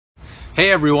Hey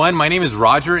everyone, my name is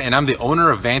Roger and I'm the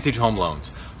owner of Vantage Home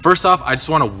Loans. First off, I just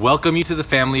want to welcome you to the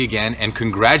family again and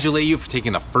congratulate you for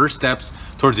taking the first steps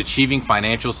towards achieving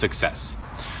financial success.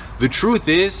 The truth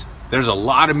is, there's a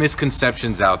lot of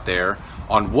misconceptions out there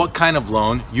on what kind of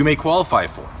loan you may qualify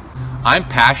for. I'm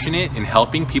passionate in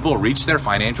helping people reach their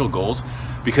financial goals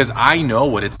because I know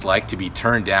what it's like to be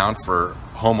turned down for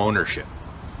home ownership.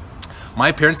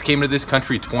 My parents came to this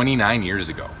country 29 years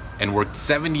ago and worked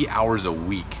 70 hours a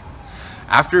week.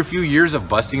 After a few years of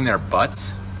busting their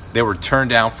butts, they were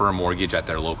turned down for a mortgage at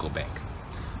their local bank.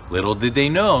 Little did they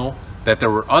know that there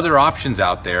were other options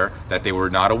out there that they were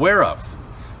not aware of.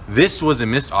 This was a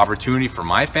missed opportunity for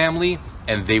my family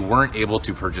and they weren't able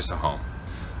to purchase a home.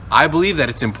 I believe that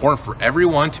it's important for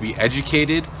everyone to be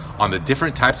educated on the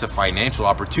different types of financial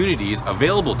opportunities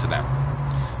available to them.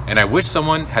 And I wish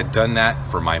someone had done that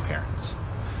for my parents.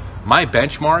 My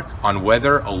benchmark on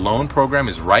whether a loan program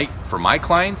is right for my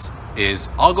clients is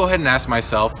I'll go ahead and ask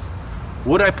myself,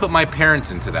 would I put my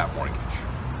parents into that mortgage?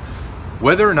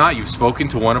 Whether or not you've spoken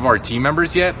to one of our team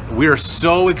members yet, we are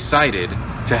so excited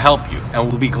to help you and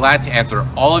we'll be glad to answer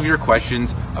all of your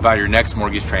questions about your next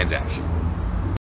mortgage transaction.